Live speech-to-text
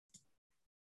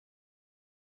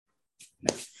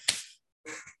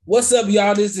What's up,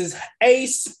 y'all? This is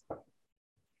Ace.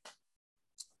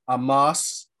 I'm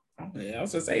Moss. Yeah, I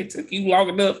was gonna say it took you long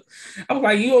enough. I was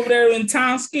like, you over there in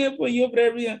town skip or you over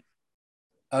there in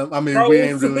We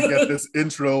ain't really get this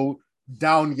intro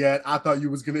down yet. I thought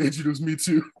you was gonna introduce me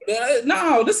too.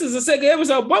 No, this is the second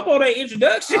episode. Bump on that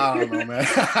introduction. I don't know, man.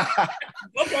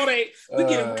 Bump on that. We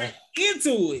get right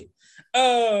into it.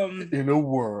 In a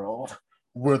world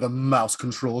where the mouse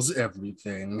controls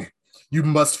everything, you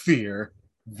must fear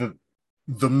the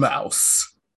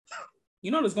mouse.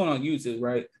 You know what's going on YouTube,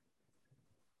 right?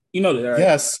 You know that, right?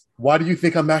 Yes. Why do you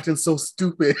think I'm acting so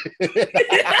stupid?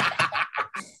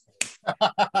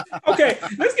 Okay,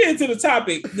 let's get into the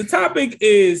topic. The topic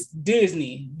is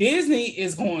Disney. Disney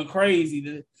is going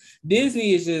crazy.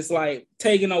 Disney is just like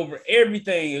taking over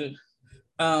everything.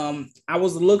 I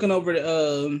was looking over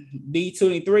the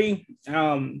D23.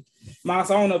 Miles,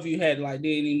 I don't know if you had like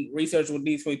did any research with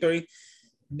D23.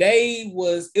 It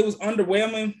was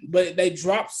underwhelming, but they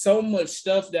dropped so much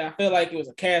stuff that I feel like it was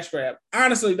a cash grab.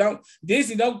 Honestly, don't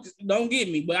get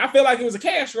me, but I feel like it was a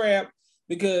cash grab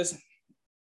because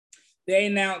they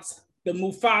announced the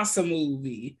Mufasa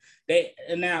movie. They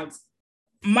announced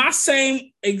my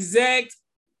same exact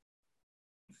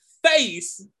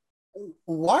face.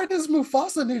 Why does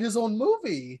Mufasa need his own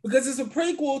movie? Because it's a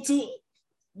prequel to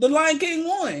The Lion King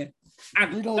 1.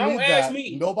 We don't need ask that.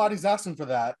 Me. Nobody's asking for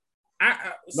that.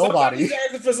 Nobody.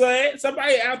 Asking for that.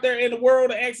 Somebody out there in the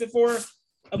world asking for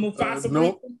a Mufasa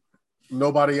prequel.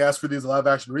 Nobody asked for these live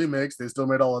action remakes. They still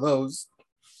made all of those.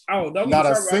 Oh, don't not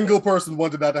a single person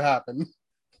wanted that to happen.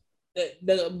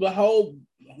 The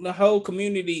whole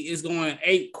community is going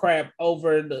ape crap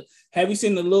over the. Have you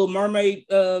seen the Little Mermaid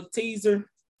teaser?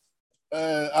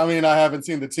 I mean, I haven't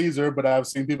seen the teaser, but I've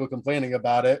seen people complaining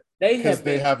about it because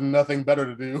they have nothing better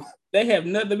to do. They have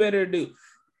nothing better to do.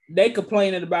 They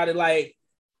complaining about it like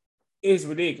it's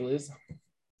ridiculous.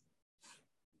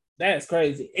 That's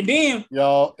crazy. And then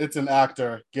y'all, it's an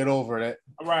actor. Get over it.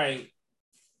 Right.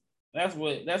 That's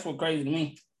what crazy to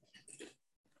me.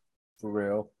 For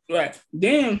real. Right.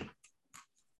 Then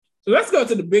so let's go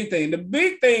to the big thing. The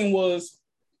big thing was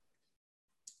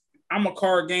I'm a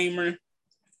card gamer.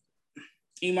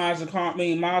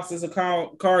 Moss is a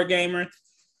card gamer.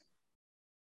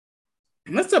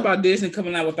 Let's talk about Disney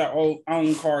coming out with their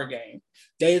own card game.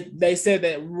 They said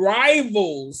that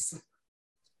rivals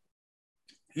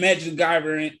Magic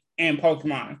Gathering and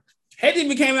Pokemon. Hasn't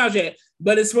even came out yet,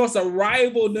 but it's supposed to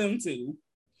rival them two.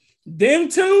 Them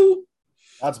two?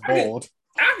 That's bold.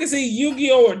 I can see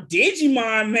Yu-Gi-Oh! Or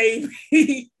Digimon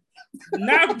maybe.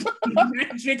 Not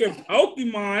Magic and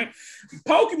Pokemon.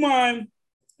 Pokemon,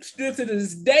 still to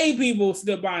this day, people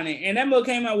still buying it. And that book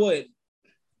came out, what?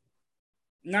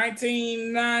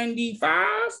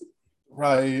 1995?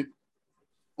 Right.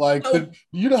 Like,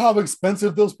 you know how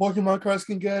expensive those Pokemon cards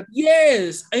can get?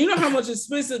 Yes. And you know how much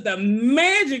expensive the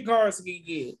Magic cards can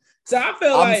get. So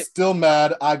I'm still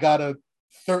mad I got a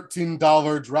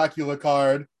 $13 Dracula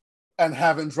card and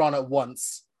haven't drawn it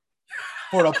once.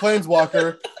 For a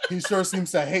Planeswalker, he sure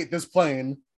seems to hate this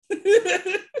plane.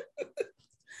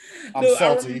 I'm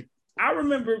salty. I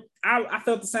remember I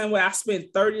felt the same way. I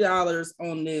spent $30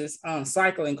 on this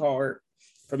cycling card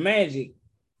for Magic.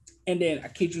 And then, I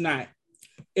kid you not,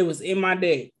 it was in my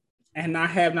deck. And I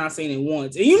have not seen it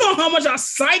once. And you know how much I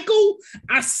cycle?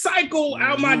 I cycle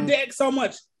out my deck so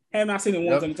much. Have not seen it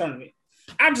once in the tournament.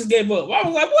 I just gave up. I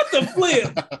was like, what the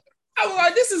flip? I was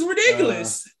like, this is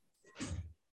ridiculous.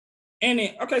 And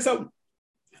then, okay, so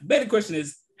better question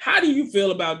is, how do you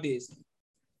feel about Disney?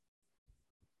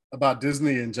 About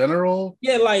Disney in general?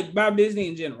 Yeah, like about Disney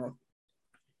in general.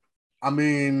 I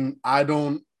mean, I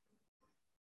don't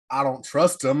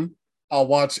trust them. I'll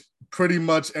watch pretty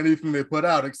much anything they put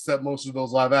out, except most of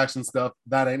those live action stuff.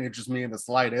 That ain't interest me in the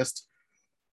slightest.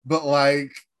 But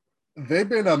like, they've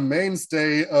been a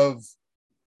mainstay of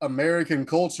American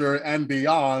culture and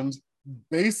beyond,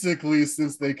 basically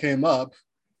since they came up.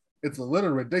 It's a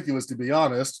little ridiculous, to be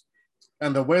honest.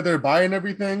 And the way they're buying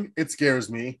everything, it scares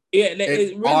me. Yeah,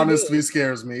 it really honestly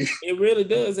scares me. It really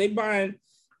does. They buying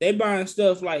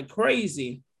stuff like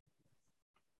crazy.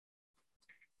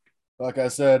 Like I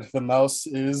said, the mouse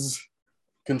is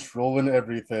controlling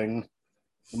everything.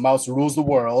 The mouse rules the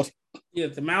world. Yeah,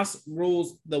 the mouse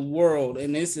rules the world,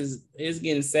 and it's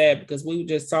getting sad because we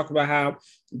just talked about how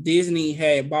Disney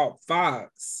had bought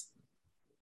Fox.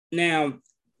 Now,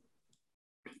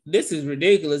 this is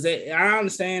ridiculous. I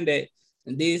understand that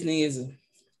Disney is a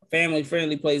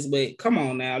family-friendly place, but come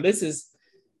on now, it's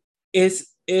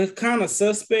kind of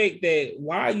suspect that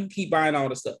why you keep buying all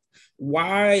the stuff.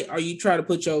 Why are you trying to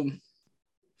put your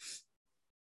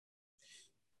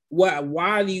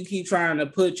why do you keep trying to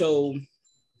put your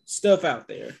stuff out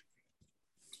there?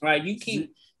 Like you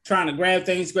keep trying to grab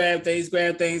things,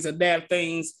 adapt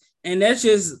things, and that's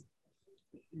just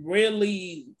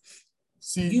really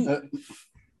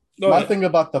my thing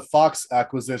about the Fox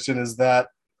acquisition is that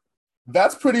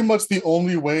that's pretty much the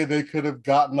only way they could have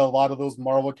gotten a lot of those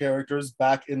Marvel characters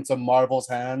back into Marvel's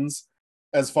hands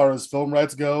as far as film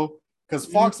rights go. Because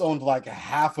Fox owned like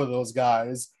half of those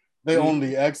guys. They own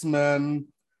the X-Men.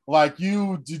 Like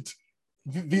the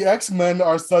X-Men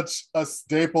are such a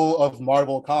staple of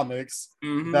Marvel comics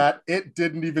that it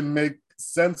didn't even make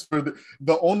sense for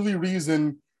the only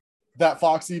reason that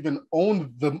Fox even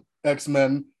owned the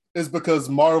X-Men is because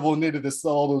Marvel needed to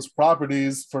sell all those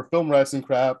properties for film rights and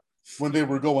crap when they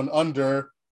were going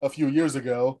under a few years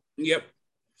ago. Yep.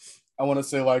 I want to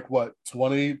say like what,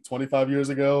 20, 25 years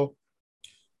ago.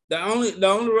 The only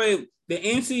way the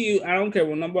MCU, I don't care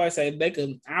what nobody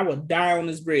say, I would die on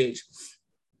this bridge.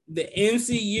 The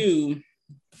MCU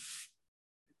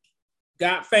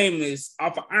got famous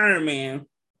off of Iron Man.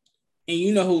 And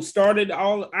you know who started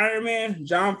all Iron Man?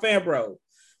 Jon Favreau.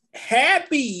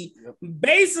 Happy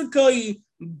basically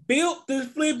built this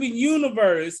flipping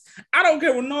universe. I don't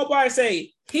care what nobody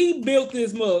say. He built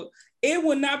this mug. It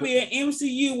would not be an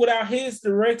MCU without his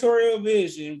directorial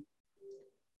vision.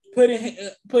 Put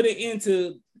it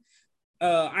into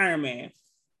Iron Man.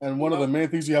 And one of the main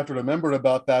things you have to remember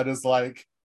about that is like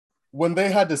when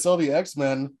they had to sell the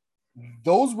X-Men,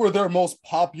 those were their most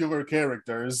popular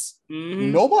characters.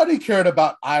 Nobody cared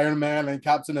about Iron Man and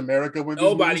Captain America when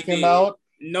these movies came out.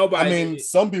 Nobody. I mean,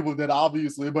 some people did,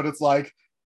 obviously, but it's like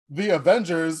the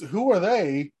Avengers. Who are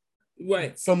they?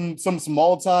 Right. Some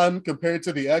small time compared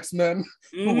to the X-Men,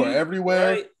 who were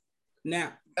everywhere. Right.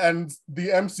 Now, and the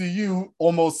MCU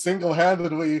almost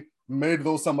single-handedly made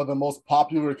those some of the most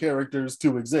popular characters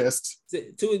to exist.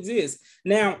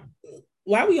 Now,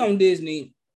 while we on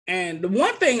Disney, and the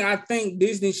one thing I think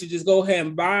Disney should just go ahead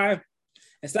and buy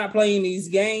and stop playing these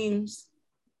games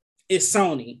is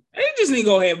Sony. They just need to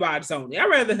go ahead and buy Sony. I'd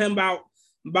rather him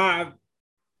buy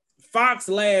Fox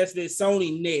last than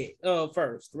Sony net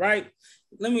first, right?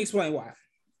 Let me explain why.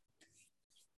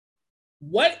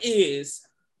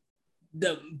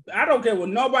 I don't care what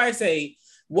nobody say,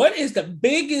 what is the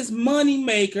biggest money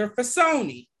maker for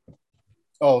Sony?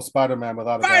 Oh, Spider-Man,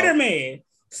 without a doubt.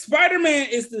 Spider-Man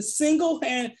is the single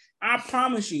hand. I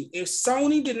promise you, if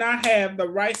Sony did not have the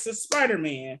rights to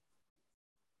Spider-Man,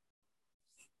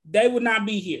 they would not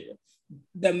be here.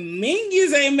 The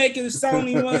Minions ain't making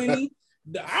Sony money.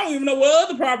 I don't even know what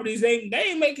other properties they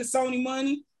ain't making Sony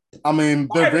money. I mean,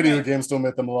 their video games still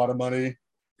make them a lot of money.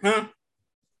 Huh?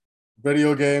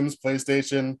 Video games,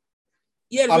 PlayStation.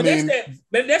 Yeah, but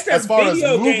that's their as far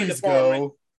video as game movies department.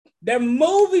 go. Their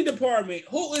movie department,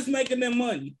 who is making them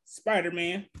money?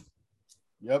 Spider-Man.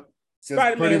 Yep.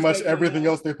 Pretty much everything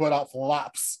else they put out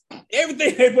flops.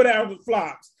 Everything they put out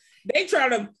flops. They try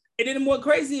to, and then what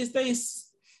crazy is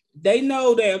they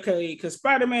know that, okay, because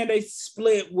Spider-Man, they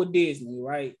split with Disney,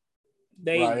 right?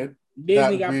 Disney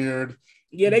that got weird.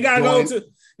 Yeah, they gotta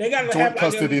they gotta have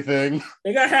custody thing.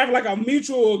 They gotta have like a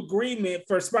mutual agreement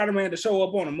for Spider-Man to show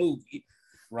up on a movie.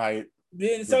 Right.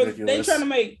 Then so they trying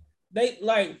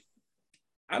to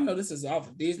I know this is off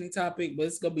a Disney topic, but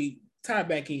it's gonna be tied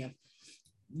back in.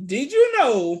 Did you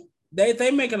know that they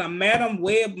making a Madam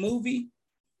Web movie?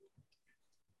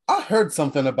 I heard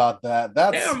something about that.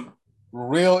 That's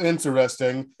real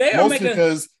interesting. Mostly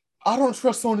because I don't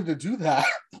trust Sony to do that.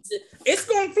 It's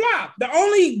gonna flop. The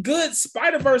only good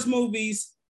Spider-Verse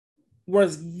movies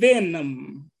was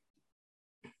Venom.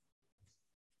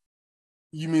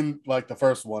 You mean like the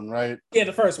first one, right? Yeah,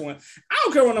 the first one. I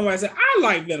don't care what nobody said. I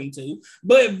like Venom too,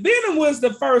 but Venom was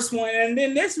the first one, and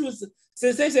then this was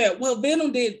since they said, well,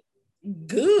 Venom did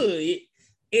good.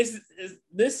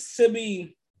 This should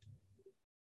be.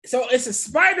 So it's a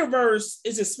Spider-Verse.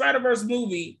 It's a Spider-Verse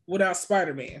movie without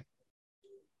Spider-Man.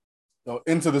 So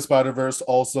Into the Spider-Verse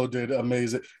also did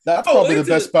amazing. That's probably the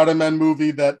best Spider-Man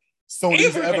movie that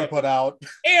Sony's ever put out.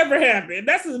 Ever happened.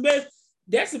 That's the best.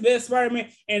 That's the best Spider-Man,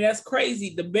 and that's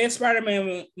crazy. The best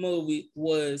Spider-Man movie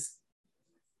was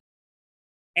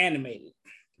animated.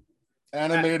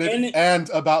 And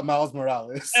about Miles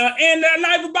Morales. And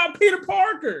not even about Peter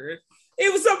Parker.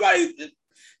 It was somebody.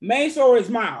 Main story is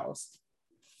Miles.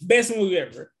 Best movie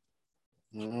ever.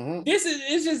 Mm-hmm.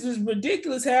 It's just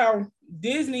ridiculous how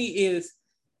Disney is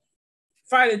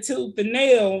fighting tooth and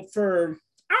nail for.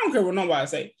 I don't care what nobody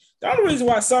say. The only reason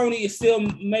why Sony is still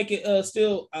making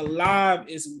still alive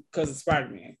is because of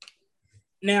Spider-Man.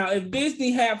 Now, if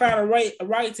Disney had found a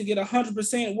right to get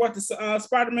 100% worth of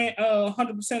Spider-Man,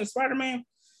 100% of Spider-Man,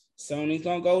 Sony's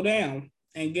gonna go down.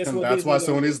 And guess And what that's why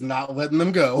Disney gonna do? Sony's not letting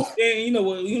them go. And you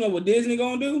know what Disney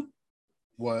gonna do?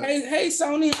 What? Hey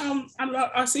Sony,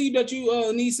 I see that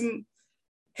you need some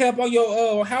help on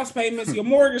your house payments, your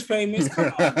mortgage payments.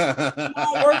 Come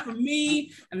on, work for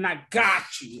me, and I got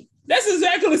you. That's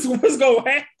exactly what's gonna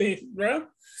happen, bro.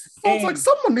 Sounds like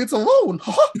someone needs a loan.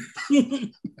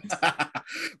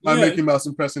 My yeah. Mickey Mouse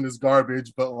impression is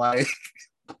garbage, but like,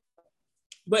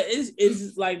 but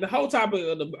it's like the whole topic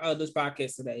of this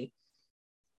podcast today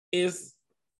is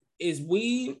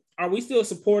are we still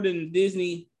supporting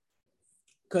Disney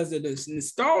because it is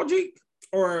nostalgic,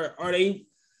 or are they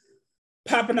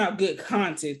popping out good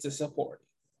content to support it?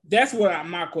 That's what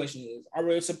my question is. Are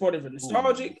we supporting for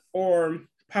nostalgic or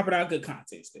popping out good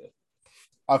content still?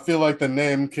 I feel like the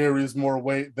name carries more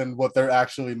weight than what they're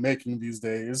actually making these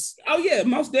days. Oh yeah,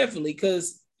 most definitely.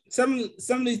 Because some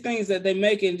of these things that they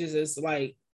making just is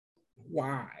like,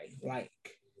 why? Like,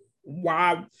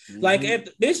 why? Mm-hmm. Like at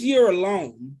this year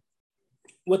alone,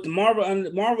 with the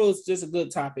Marvel is just a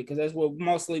good topic because that's what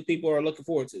mostly people are looking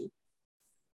forward to.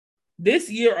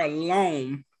 This year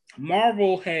alone,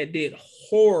 Marvel did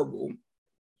horrible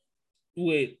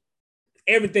with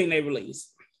everything they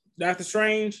released. Doctor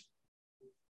Strange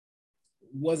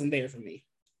wasn't there for me.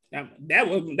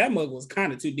 That mug was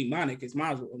kind of too demonic. Is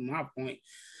my point.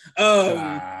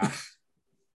 Well,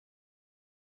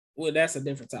 that's a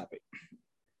different topic.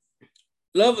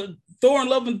 Thor and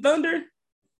Love and Thunder.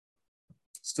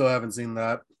 Still haven't seen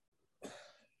that.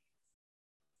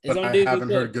 But I haven't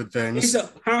heard good things.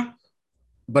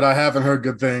 But I haven't heard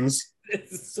good things.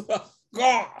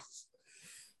 Gosh.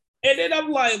 And then I'm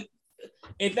like,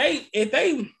 if they,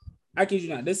 I kid you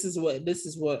not, this is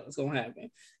what's gonna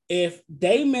happen. If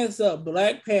they mess up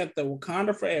Black Panther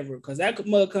Wakanda Forever, because that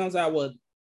mug comes out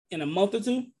in a month or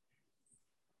two.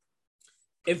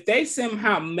 If they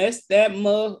somehow mess that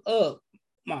mug up,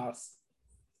 Moss,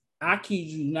 I kid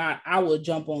you not, I would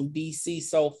jump on DC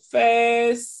so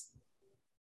fast.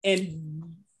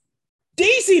 And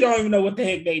DC don't even know what the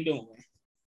heck they doing.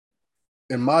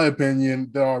 In my opinion,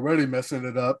 they're already messing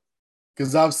it up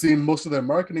because I've seen most of their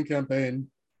marketing campaign,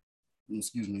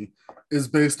 is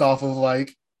based off of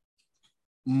like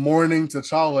mourning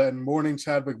T'Challa and mourning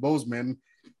Chadwick Boseman.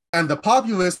 And the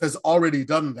populace has already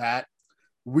done that.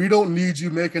 We don't need you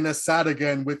making us sad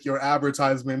again with your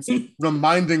advertisements,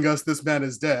 reminding us this man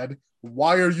is dead.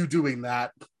 Why are you doing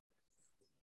that?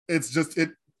 It's just,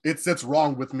 it sits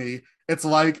wrong with me. It's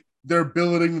like they're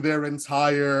building their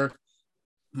entire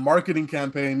marketing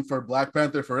campaign for Black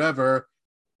Panther Forever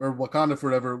or Wakanda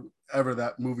Forever, ever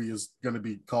that movie is going to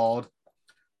be called,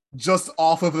 just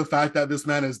off of the fact that this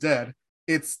man is dead.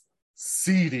 It's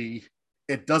seedy.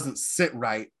 It doesn't sit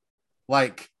right.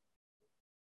 Like,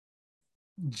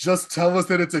 just tell us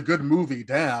that it's a good movie.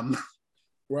 Damn.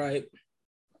 Right.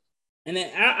 And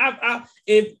then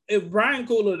if Brian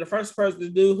Coogler, the first person to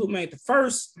do who made the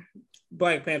first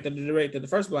Black Panther, the director, the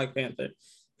first Black Panther,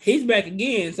 he's back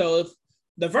again. So if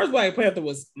the first Black Panther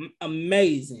was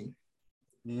amazing,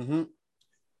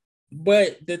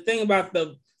 but the thing about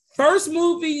the first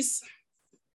movies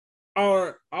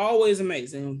are always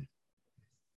amazing.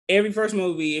 Every first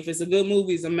movie, if it's a good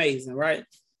movie, is amazing, right?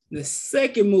 The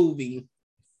second movie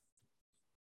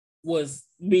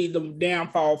be the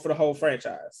downfall for the whole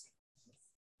franchise.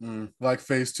 Like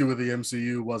phase 2 of the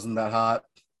MCU wasn't that hot.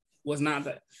 Was not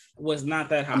that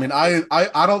hot. I mean,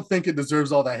 I don't think it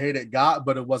deserves all the hate it got,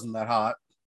 but it wasn't that hot.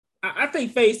 I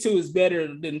think phase 2 is better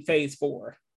than phase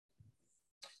 4.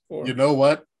 You know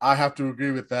what? I have to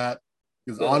agree with that.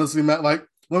 Because honestly, Matt, like,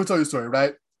 let me tell you a story,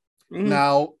 right? Mm-hmm.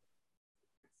 Now,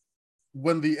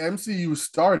 when the MCU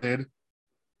started,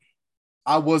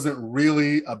 I wasn't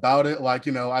really about it. Like,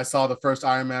 I saw the first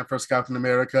Iron Man, first Captain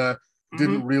America,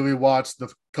 didn't really watch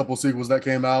the couple sequels that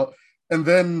came out. And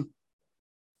then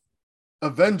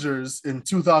Avengers in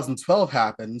 2012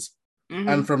 happened.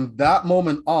 And from that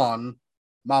moment on,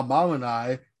 my mom and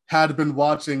I had been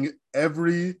watching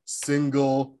every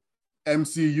single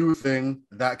MCU thing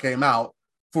that came out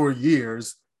for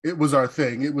years. It was our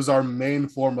thing. It was our main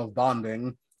form of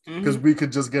bonding because we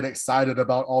could just get excited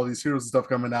about all these heroes and stuff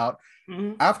coming out.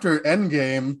 After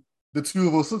Endgame, the two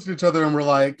of us looked at each other and were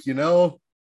like,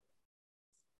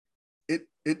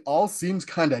 it all seems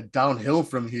kind of downhill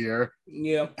from here.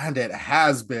 Yeah. And it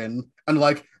has been. And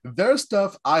like, there's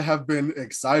stuff I have been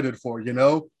excited for,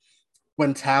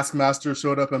 when Taskmaster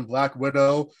showed up in Black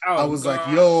Widow, I was like,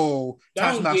 yo,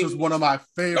 Taskmaster's one of my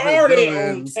favorite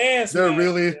villains. They're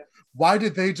really, why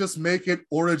did they just make it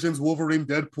Origins Wolverine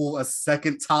Deadpool a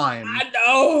second time? I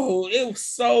know, it was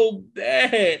so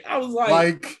bad. I was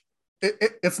like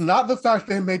It's not the fact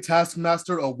they made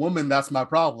Taskmaster a woman that's my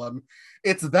problem.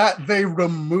 It's that they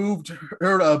removed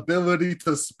her ability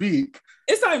to speak.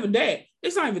 It's not even that.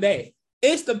 It's not even that.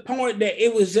 It's the point that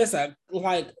it was just a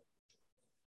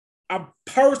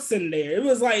person there. It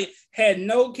was like had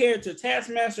no character.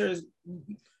 Taskmaster is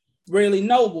really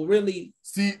noble, really.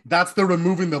 See, that's the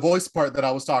removing the voice part that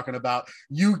I was talking about.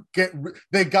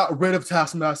 They got rid of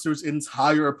Taskmaster's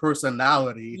entire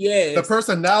personality. Yes. The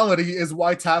personality is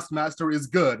why Taskmaster is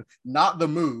good, not the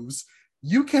moves.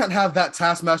 You can't have that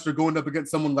Taskmaster going up against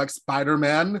someone like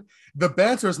Spider-Man. The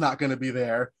banter's not going to be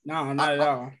there. No, not at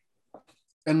all.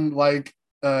 And like,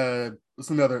 what's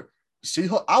another?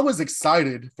 She-Hulk. I was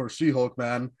excited for She-Hulk,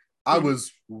 man. I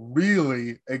was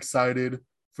really excited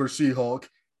for She-Hulk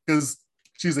because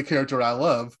she's a character I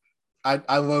love.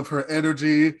 I love her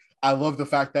energy. I love the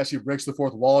fact that she breaks the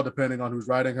fourth wall depending on who's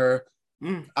writing her.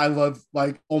 I love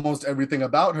like almost everything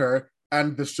about her.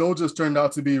 And the show just turned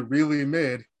out to be really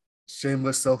mid.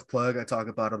 Shameless self-plug. I talk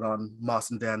about it on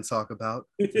Moss and Dan Talk About,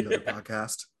 another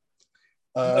podcast.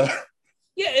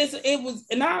 Yeah, it was,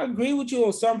 and I agree with you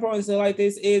on some points like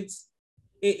this. It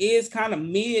is kind of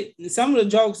mid. Some of the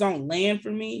jokes don't land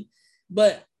for me,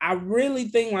 but I really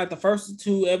think like the first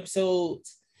two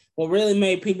episodes, what really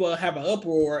made people have an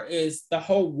uproar is the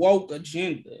whole woke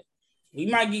agenda. We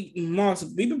might get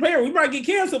be prepared. We might get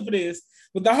canceled for this,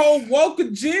 but the whole woke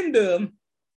agenda,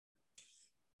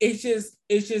 it's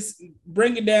just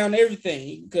bringing down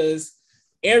everything because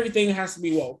everything has to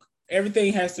be woke.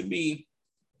 Everything has to be.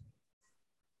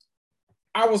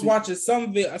 I was watching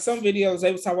some videos.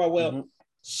 They was talking about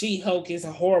She-Hulk is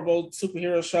a horrible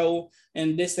superhero show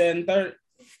and this, that, and third.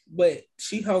 But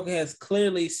She-Hulk has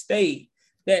clearly stated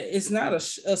that it's not a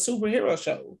superhero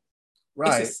show.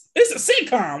 Right. It's a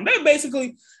sitcom. That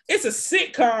basically, it's a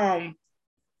sitcom,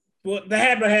 but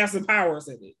that has some powers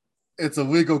in it. It's a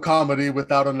legal comedy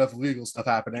without enough legal stuff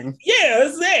happening. Yeah,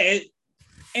 that's that.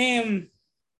 And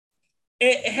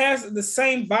it has the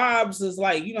same vibes as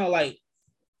like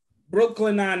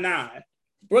Brooklyn Nine-Nine.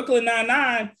 Brooklyn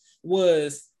Nine-Nine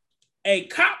was a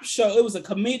cop show. It was a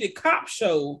comedic cop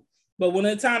show, but when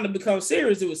it's time to become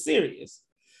serious, it was serious.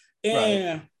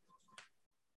 And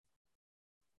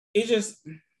it's just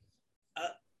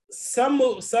some.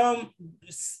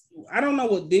 I don't know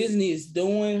what Disney is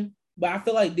doing, but I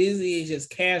feel like Disney is just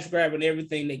cash grabbing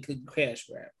everything they could cash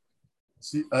grab.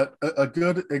 See, a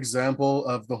good example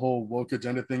of the whole woke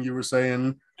agenda thing you were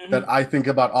saying that I think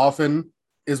about often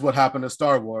is what happened to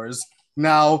Star Wars.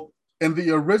 Now, in the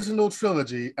original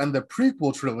trilogy and the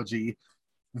prequel trilogy,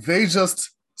 they just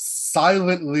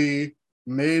silently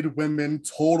made women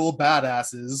total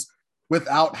badasses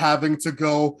without having to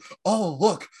go, oh,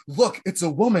 look, it's a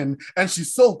woman and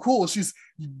she's so cool. She's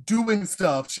doing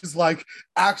stuff. She's like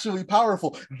actually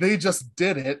powerful. They just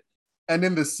did it. And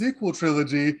in the sequel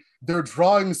trilogy, they're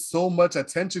drawing so much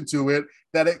attention to it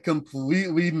that it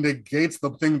completely negates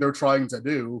the thing they're trying to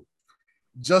do.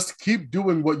 Just keep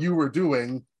doing what you were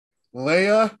doing.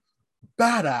 Leia,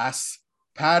 badass.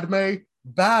 Padme,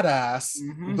 badass.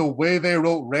 The way they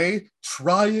wrote Rey,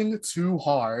 trying too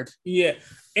hard. Yeah.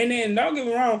 And then don't get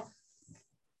me wrong,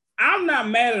 I'm not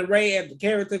mad at Rey as the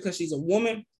character because she's a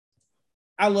woman.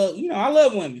 I love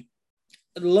women.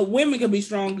 Women can be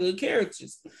strong, good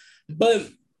characters. But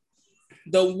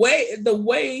the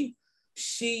way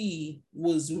she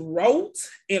was wrote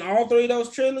in all three of those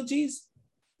trilogies,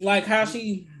 like how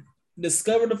she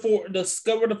discovered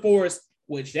the force,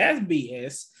 which that's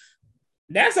BS.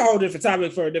 That's a whole different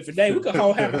topic for a different day. We could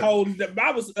have a whole. We could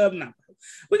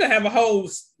have a whole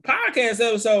podcast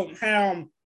episode how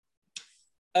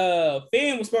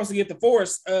Finn was supposed to get the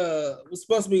force. Was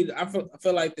supposed to be. I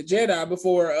feel like the Jedi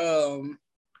before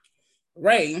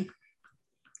Rey.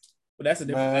 But that's a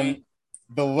different thing.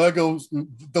 The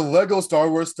Lego Star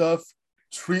Wars stuff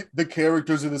treat the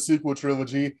characters in the sequel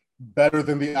trilogy better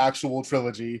than the actual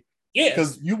trilogy. Yeah.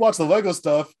 Because you watch the Lego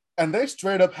stuff and they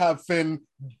straight up have Finn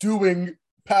doing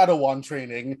Padawan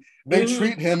training. They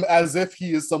treat him as if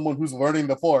he is someone who's learning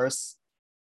the Force.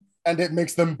 And it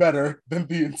makes them better than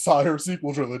the entire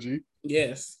sequel trilogy.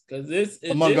 Yes. Because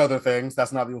among other things.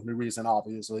 That's not the only reason,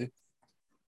 obviously.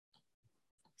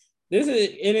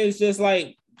 It's just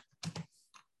like,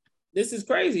 this is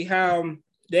crazy how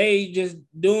they just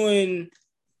doing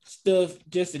stuff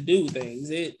just to do things.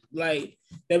 It like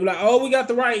they be like, oh, we got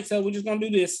the right, so we're just gonna do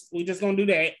this. We're just gonna do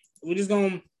that. We're just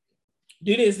gonna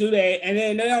do this, do that, and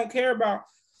then they don't care about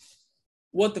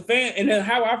what the fan. And then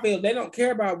how I feel, they don't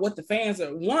care about what the fans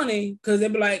are wanting because they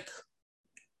be like,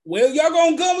 well, y'all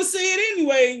gonna come and see it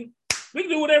anyway. We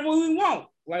can do whatever we want.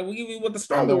 Like we give you what the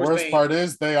Star And the Wars worst thing. part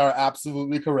is they are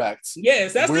absolutely correct.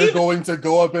 Yes, that's we're going to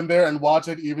go up in there and watch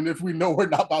it, even if we know we're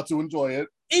not about to enjoy it.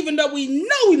 Even though we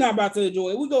know we're not about to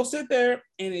enjoy it, we go sit there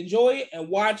and enjoy it and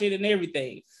watch it and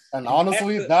everything. And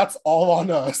honestly, that's all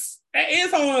on us. That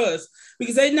is on us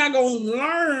because they're not going to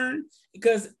learn.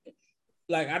 Because,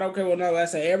 like, I don't care what nobody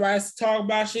say. Everybody's talking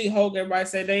about She-Hulk. Everybody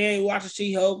say they ain't watching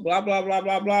She-Hulk. Blah blah blah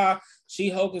blah blah.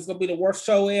 She-Hulk is gonna be the worst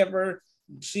show ever.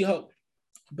 She-Hulk.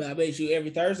 But I bet you every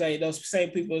Thursday, those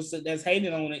same people that's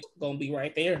hating on it gonna be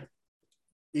right there.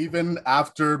 Even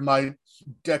after my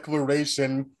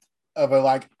declaration of a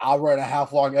like hour and a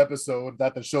half long episode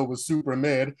that the show was super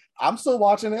mid, I'm still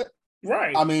watching it.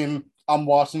 Right. I mean, I'm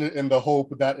watching it in the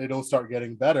hope that it'll start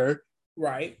getting better.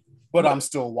 Right. But I'm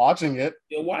still watching it.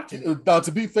 You're watching it. Now,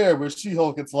 to be fair, with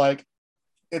She-Hulk, it's like,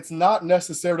 it's not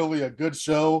necessarily a good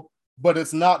show, but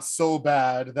it's not so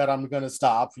bad that I'm going to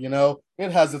stop, you know?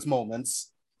 It has its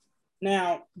moments.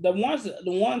 Now, the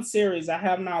one series I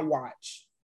have not watched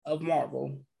of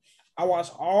Marvel, I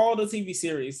watched all the TV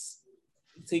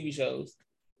shows.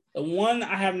 The one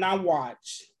I have not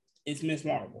watched is Miss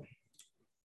Marvel.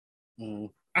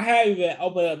 I haven't even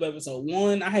opened up episode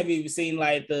 1. I haven't even seen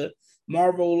like the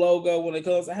Marvel logo when it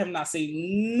comes. I have not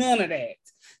seen none of that.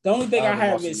 The only thing I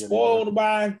have been spoiled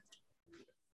by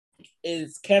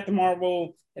is Captain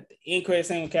Marvel at the end credit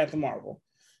scene with Captain Marvel.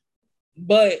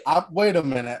 But wait a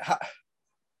minute.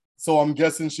 So I'm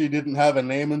guessing she didn't have a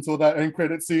name until that end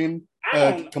credit scene,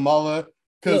 Kamala.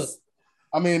 Because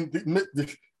I mean,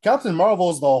 Captain Marvel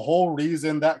is the whole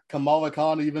reason that Kamala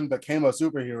Khan even became a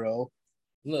superhero.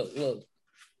 Look.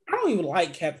 I don't even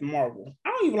like Captain Marvel. I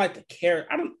don't even like the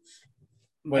character. I don't.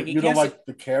 Wait, you don't like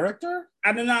the character?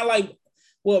 I do not like.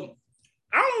 Well,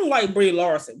 I don't like Brie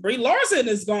Larson. Brie Larson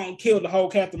is going to kill the whole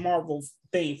Captain Marvel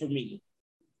thing for me.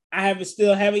 I haven't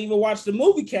even watched the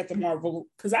movie Captain Marvel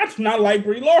because I do not like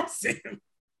Brie Larson.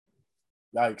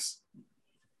 Yikes.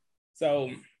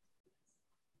 So,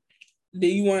 do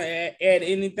you want to add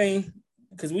anything?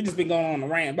 Because we just been going on a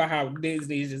rant about how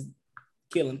Disney is just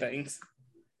killing things.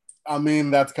 I mean,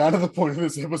 that's kind of the point of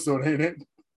this episode, ain't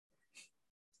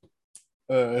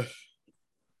it?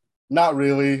 Not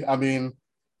really. I mean,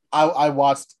 I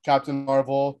watched Captain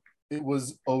Marvel. It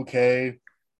was okay.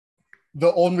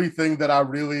 The only thing that I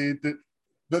really did,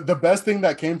 the best thing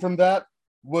that came from that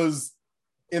was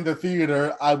in the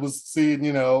theater. I was seeing,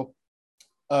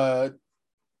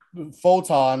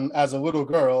 Photon as a little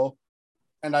girl,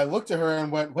 and I looked at her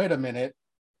and went, "Wait a minute,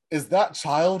 is that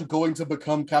child going to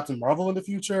become Captain Marvel in the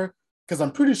future? Because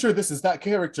I'm pretty sure this is that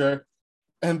character."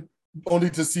 And only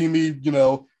to see me,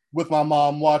 with my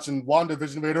mom watching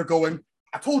WandaVision later going,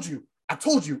 I told you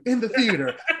in the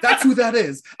theater. That's who that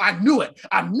is. I knew it.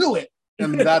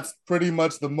 And that's pretty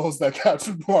much the most that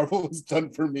Captain Marvel has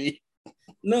done for me.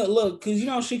 No, look,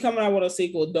 because she coming out with a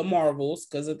sequel, The Marvels,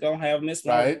 because it's gonna have Miss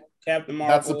Marvel, right? Captain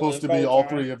Marvel. That's supposed to be all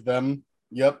 3 of them.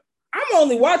 Yep. I'm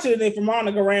only watching it for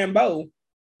Monica Rambeau.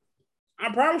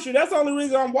 I promise you, that's the only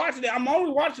reason I'm watching it. I'm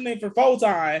only watching it for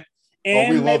Photon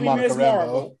and maybe Miss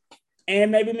Marvel.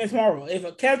 And maybe Miss Marvel. If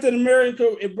a Captain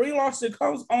America, if Brie Larson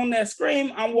comes on that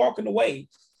screen, I'm walking away.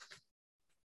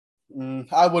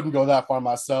 I wouldn't go that far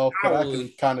myself, but I can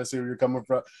kind of see where you're coming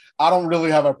from. I don't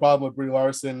really have a problem with Brie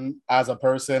Larson as a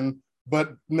person,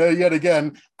 but yet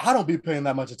again, I don't be paying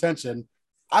that much attention.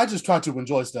 I just try to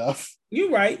enjoy stuff.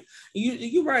 You're right.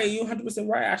 You're right. You're 100%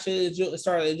 right. I should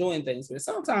start enjoying things. But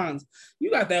sometimes you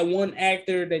got that one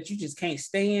actor that you just can't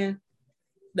stand.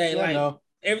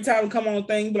 Every time we come on a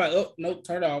thing, be like, oh, nope,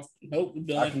 turn it off. Nope,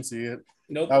 done. I can see it.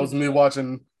 Nope. That was me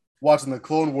watching the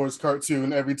Clone Wars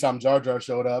cartoon every time Jar Jar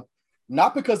showed up.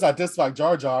 Not because I dislike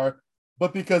Jar Jar,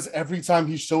 but because every time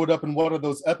he showed up in one of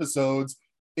those episodes,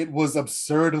 it was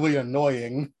absurdly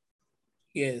annoying.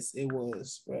 Yes, it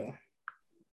was, bro.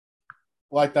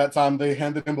 Like that time they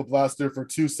handed him a blaster for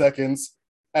 2 seconds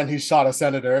and he shot a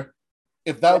senator.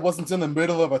 If that wasn't in the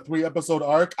middle of a 3-episode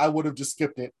arc, I would have just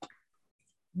skipped it.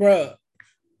 Bruh,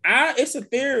 it's a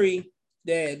theory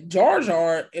that Jar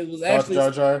Jar, it was actually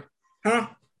Jar Jar. Huh?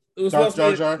 It was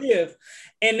Jar Jar.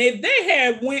 And if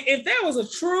that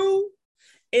was true,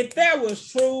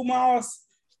 Moss,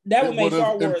 that would make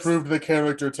Star Wars improved the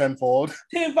character tenfold.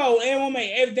 And will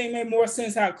make everything make more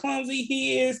sense. How clumsy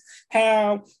he is,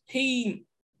 how he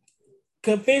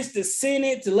convinced the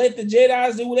Senate to let the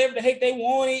Jedi's do whatever the heck they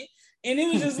wanted. And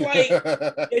it was just like,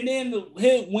 and then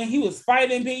when he was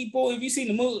fighting people, if you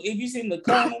seen the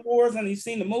Clone Wars and you've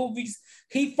seen the movies,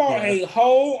 he fought a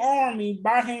whole army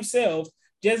by himself,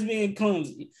 just being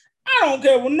clumsy. I don't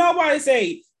care what nobody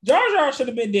say. Jar Jar should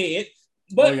have been dead.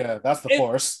 But that's the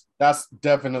Force. That's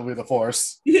definitely the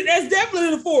Force. That's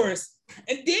definitely the Force.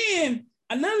 And then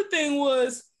Another thing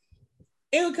was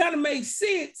it would kind of make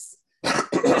sense.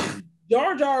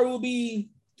 Jar Jar will be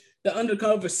the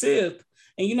undercover Sith,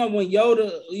 and you know when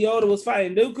Yoda was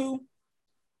fighting Dooku.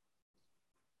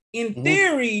 In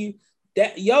theory,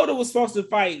 that Yoda was supposed to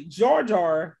fight Jar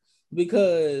Jar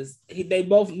because they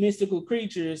both mystical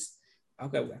creatures.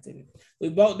 Okay, we got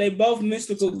to they both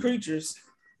mystical creatures,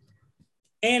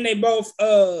 and they both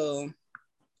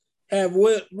have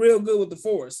real good with the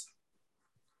Force.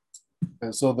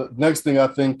 And so the next thing I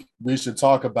think we should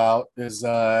talk about is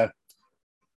the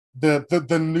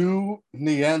new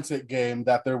Niantic game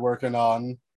that they're working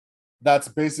on. That's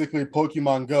basically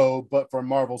Pokemon Go, but for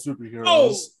Marvel superheroes.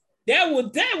 Oh, that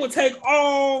would take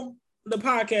all the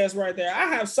podcast right there. I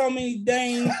have so many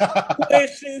dang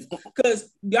questions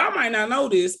because y'all might not know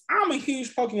this. I'm a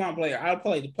huge Pokemon player. I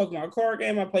play the Pokemon card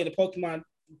game. I play the Pokemon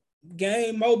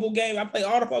game, mobile game. I play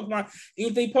all the Pokemon.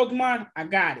 Anything Pokemon, I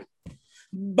got it.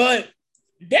 But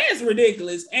that's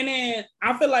ridiculous. And then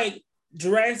I feel like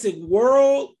Jurassic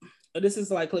World. This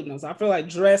is like clip notes. I feel like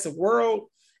Jurassic World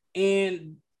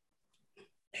and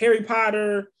Harry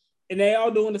Potter, and they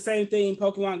all doing the same thing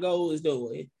Pokemon Go is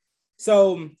doing.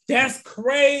 So that's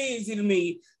crazy to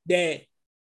me that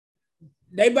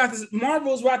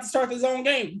Marvel's about to start their own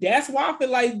game. That's why I feel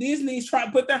like Disney's trying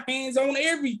to put their hands on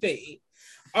everything.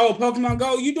 Oh, Pokemon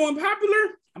Go, you doing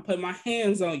popular? I'm putting my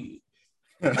hands on you.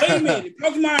 Wait a minute,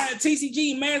 Pokemon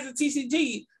TCG, Master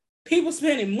TCG, people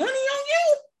spending money on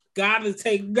you?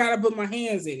 Gotta put my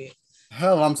hands in it.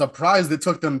 Hell, I'm surprised it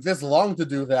took them this long to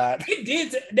do that. It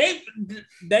did.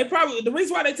 They probably, the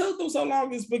reason why they took them so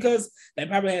long is because they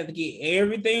probably had to get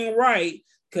everything right.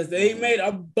 Because they made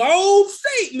a bold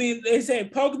statement. They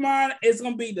said Pokemon is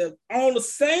gonna be on the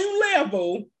same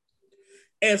level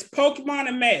as Pokemon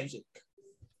and Magic.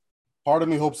 Part of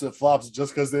me hopes it flops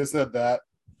just because they said that.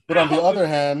 But on the other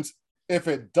hand, if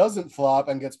it doesn't flop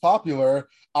and gets popular,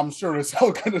 I'm sure it's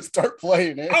all gonna start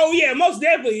playing it. Oh yeah, most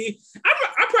definitely.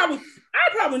 I'm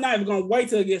probably not even gonna wait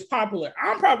till it gets popular.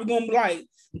 I'm probably gonna be like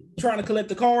trying to collect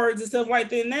the cards and stuff like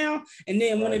that now. And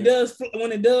then when it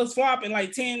does flop in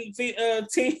like 10,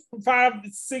 5,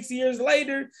 6 years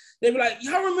later, they be like,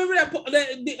 y'all remember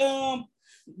that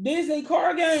Disney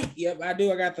card game? Yep, I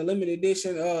do. I got the limited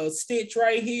edition Stitch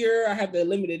right here. I have the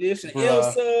limited edition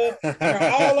Elsa,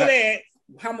 all of that.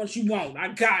 How much you want? I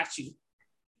got you.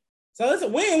 So it's a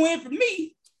win-win for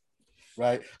me.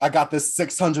 Right. I got this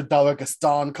 $600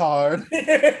 Gaston card.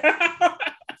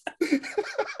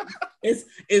 It's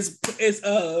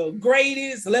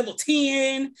graded, it's level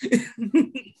 10.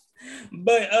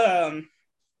 But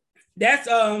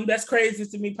that's crazy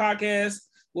to me podcast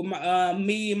with my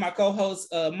me and my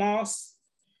co-host Moss.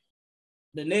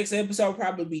 The next episode will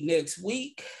probably be next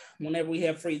week whenever we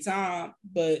have free time.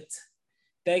 But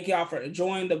thank y'all for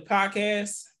joining the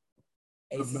podcast.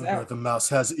 Remember, the mouse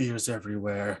has ears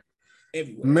everywhere.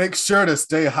 Make sure to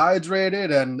stay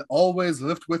hydrated and always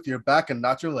lift with your back and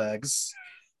not your legs.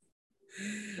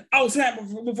 Oh, snap.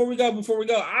 Before we go,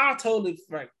 I totally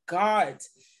forgot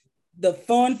the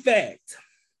fun fact.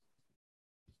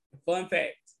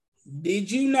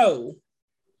 Did you know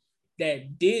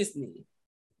that Disney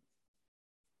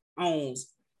owns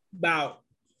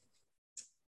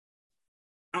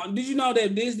did you know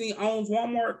that Disney owns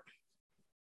Walmart?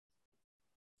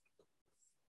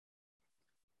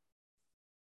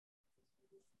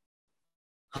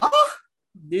 Huh?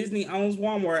 Disney owns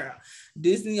Walmart.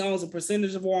 Disney owns a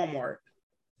percentage of Walmart.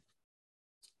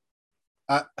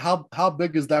 How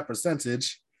big is that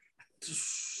percentage?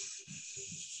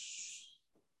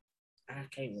 I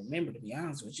can't remember, to be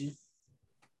honest with you.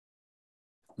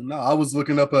 No, I was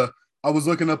looking up a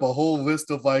whole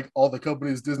list of like all the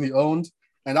companies Disney owned,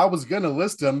 and I was gonna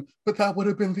list them, but that would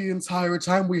have been the entire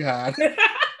time we had.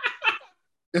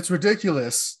 It's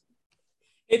ridiculous.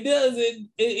 It does. It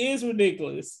is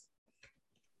ridiculous.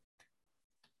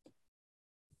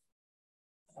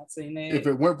 I've seen that. If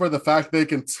it weren't for the fact they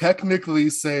can technically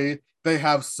say they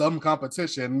have some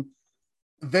competition,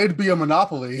 they'd be a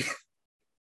monopoly.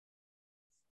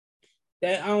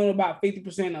 They own about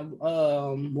 50% of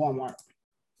Walmart.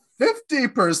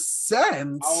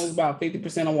 50%? Owns about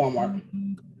 50% of Walmart.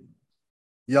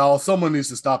 Y'all, someone needs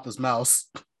to stop this mouse.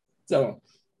 So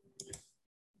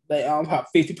they own about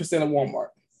 50% of Walmart.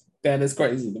 That is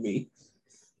crazy to me.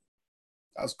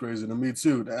 That's crazy to me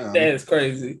too. Damn. That is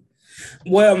crazy.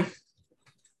 Well,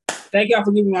 thank y'all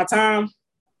for giving me my time.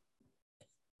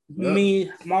 Yep.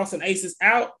 Me, Moss, and Ace is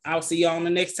out. I'll see y'all on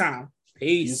the next time.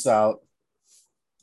 Peace out.